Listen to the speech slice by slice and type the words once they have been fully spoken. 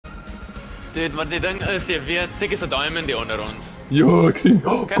Dude, maar die ding is, jy weet, tik is 'n diamond die onder ons. Ja, ek sien.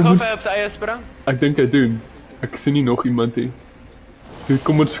 Oh, Kyk kom of ons. hy op sy eie spring. Ek dink hy doen. Ek sien nie nog iemand hier. Dude,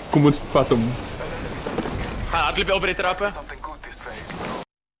 kom ons vat hom. Gaan hardloop jy op die trappe?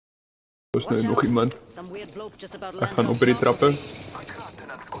 Daar's nou nog iemand. Some weird bloke just about Ek gaan op by die trappe.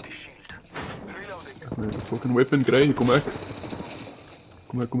 Ek moet 'n fucking weapon kry, kom ek.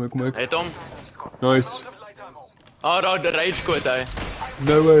 Kom ek. Het hom. Nice. Ah, daar die rage quit hy.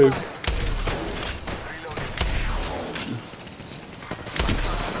 No way.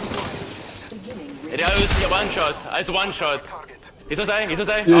 Ja, hy is one shot. Hy's one shot. Hier is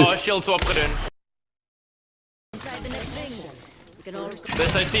hy. Yes. Oh, shield swap gedoen. inside the next ring. We can all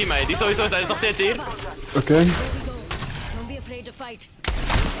Dis sy teammate. Dis sowieso, hy is nog steeds hier. Okay. don't be afraid to fight.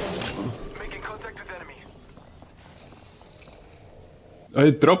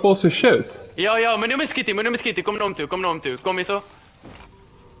 Hy drop al sy shit. Ja, moenie my skiet nie, kom na hom toe, kom hierso.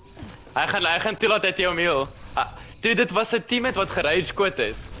 Hy gaan toelaat hy jou heal. Dude, dit was 'n teammate wat gerage quit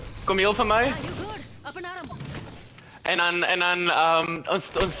het. Kom heel vir my. You good? Up and at 'em. En dan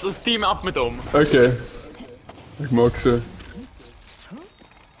ons team up met hom. Okay. Ek maak so.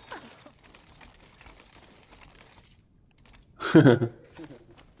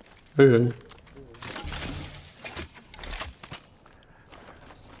 Okay.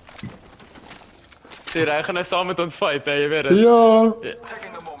 Dude, hy gaan nou saam met ons fight, hè, jy weet dit. Ja.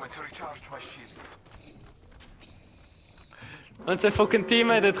 Taking a moment to recharge my shields. Want sy fucking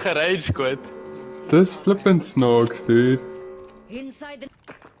teammate het gerage quit. Dis flippin' snaaks, dude. Inside the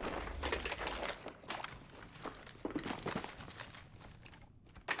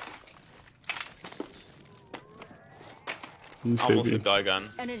Hier sê Almost die. a die gun.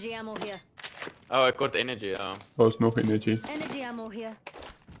 energy ammo here. Oh, ek kort energy, ja. Daar's nog energy. Energy ammo here.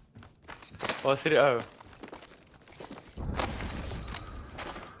 Waar is die ou?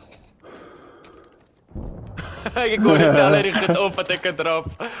 Ek kon nie tel hy het op wat ek het drop.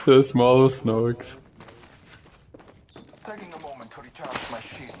 Dis mal snaaks. Taking a moment to recharge my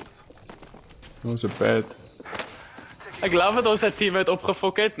shields. Ons is bad. Ek glo dat ons team het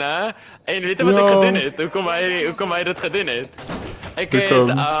opgefok het, né? En weet jy wat ek Ja. gedoen het? Hoekom hy dit gedoen het? Ek het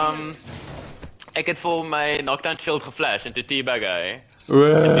Hoekom? ek het vir my knockdown shield geflash en toe teabag hy.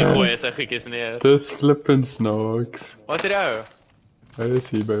 En die Wow. gooi sy gietjies neer. Dis flippin' snaaks. Wat is dit ou? Hy is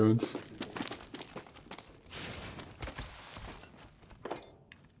hier by ons.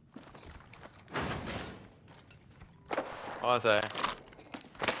 Waar is hy?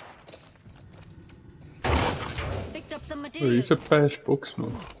 Picked up some Oh, hier is materials. 'n persbox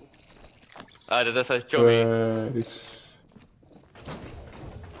nog. Ah, dit is hy Joey.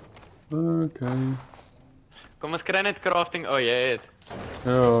 Okay. Kom ons kry net crafting. Oh, jy het.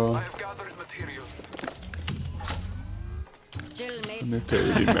 Ja. I have gathered materials. Chill, mates. Net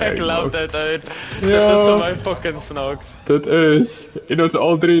hierdie Ek love mag. dit uit. Dit Ja. is so my fucking snacks. Dit is. En ons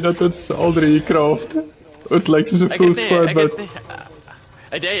al drie craft. Ons lyk soos 'n Ek full het nie, squad, ek but het nie.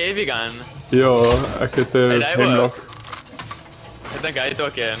 Het jy heavy gun? ja, ek het 'n Het hy hemlock. Ek dink hy het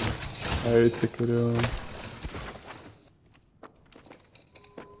ook een. Hy het seker ja.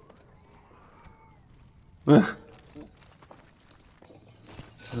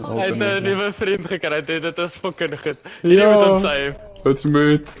 Hy het 'n nuwe vriend gekry. Dit is fucking goed. Ja. Hierdie moet ons save. Wat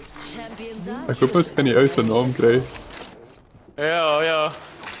smooth. Champions are. Ek hoop ons kan die ou se naam kry. Ja.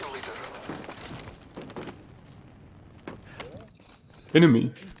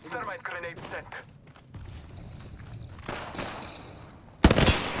 Enemy. Thermite grenade set.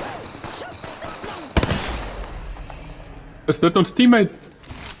 Is dit ons teammate?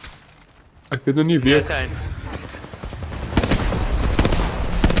 Ek weet nog nie wie. Dit zijn.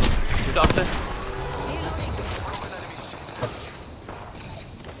 Dis agter.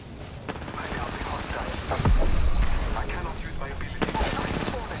 I cannot use my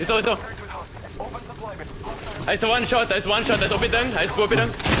ability. Dis sowieso. With hostile. Open supply bin. Hy's 'n one shot, hy's op die ding, hy's bo op die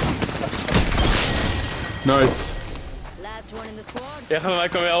ding. Nice. Last one in the squad. Jy gaan my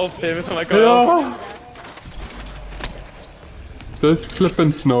kom help, jy moet my kom help. Ja. Dis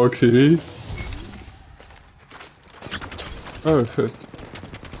flippin' snaaks hierdie. Oh shit.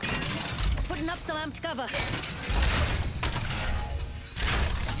 Putting up some amped cover.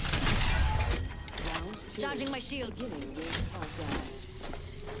 Charging my shields.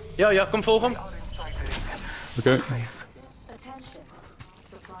 Ja, kom volg hom. Okay. Taking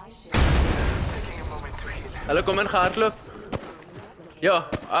a moment to heal. Hulle kom in gehardloop. Ja,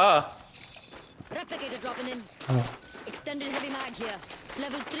 Replicator dropping in. Extended heavy mag here.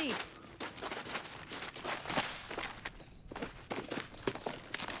 Level 3.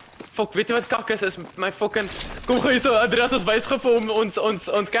 Fuck, weet jy wat kak is my fucking. Kom gou hierso, Andreas ons wys gou vir hom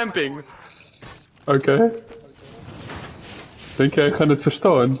ons camping. Okay. Dink jy ek gaan dit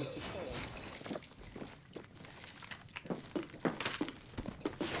verstaan?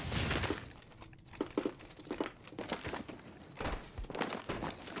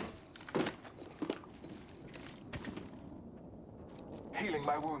 Healing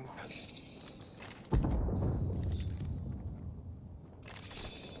my wounds.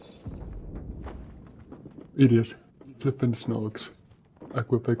 Hierdie is flippend snaaks.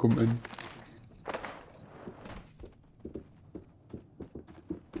 Ek hoop hy kom in.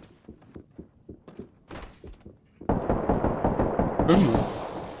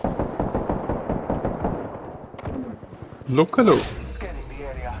 Lokalo. Scanning the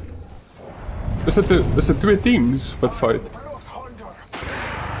area. Is dit twee teams wat fight? Lost Hunter.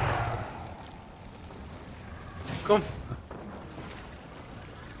 Kom.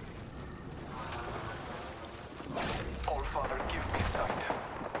 All Father, give me sight.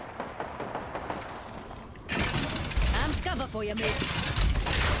 I'm cover for you, mate.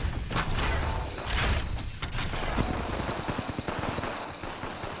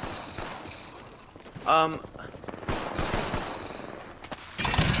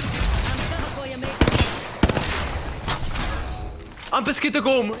 I'm cover for you, mate. amper skiet ek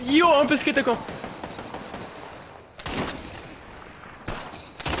hom. Jo, amper skiet ek hom.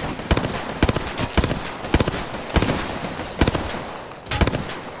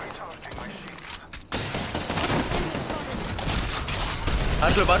 Recharging my shields.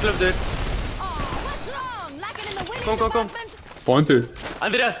 Hardloop dit. Oh, what's wrong? Lacking in the wind Kom, kom, kom. department? Point toe.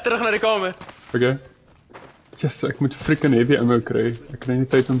 Andreas, terug na die kamer. Okay. Yes, ek moet freaking heavy ammo kry. Ek kry nie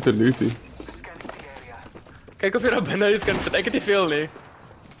tyd om te loot nie. Scanning the area. Kyk of jy daar binne is kan fit. Ek het nie veel nie.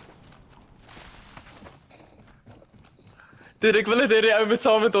 Dude, ek wil net hierdie ou met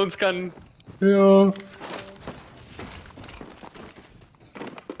saam met ons kan. Ja.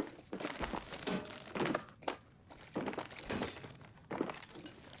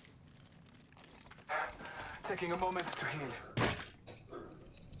 Taking a moment to heal.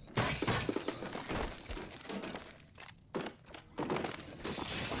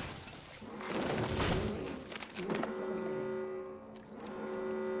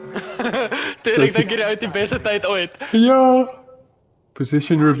 Dude, ek dink hierdie ou het die beste tyd ooit. Ja.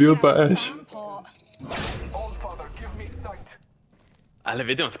 Position revealed by Ash. All Father, give me sight. Hulle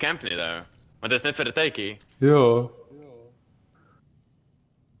weet nie ons camp nie though. Maar dis net vir 'n tydjie. Ja.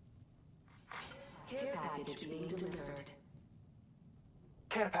 Care package being delivered.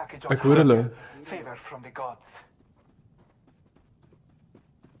 Care package on Ek hoor hulle. Favor from the gods.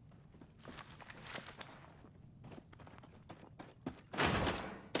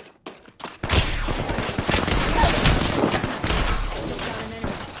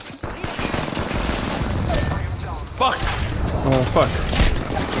 Fuck. Oh fuck.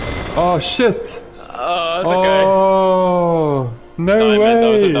 Oh shit. Oh, it's okay. Oh. No Diamond,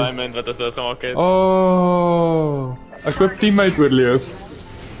 dat was 'n way. diamond wat ons dood gemaak het. Oh. Ek hoop teammate oorleef.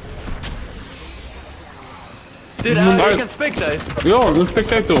 Dude, Maar- ek kan spectate. Ja, dan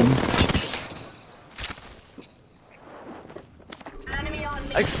spectate hom.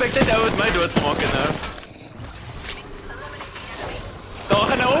 Ek spectate ou wat my dood gemaak het nou. Daar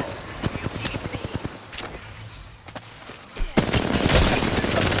gaan nou op.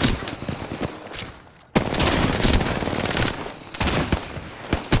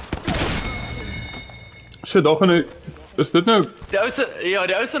 Shit, daar gaan hy... Is dit nou...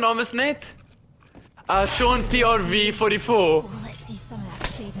 Die ou se naam is net Sean TRV44.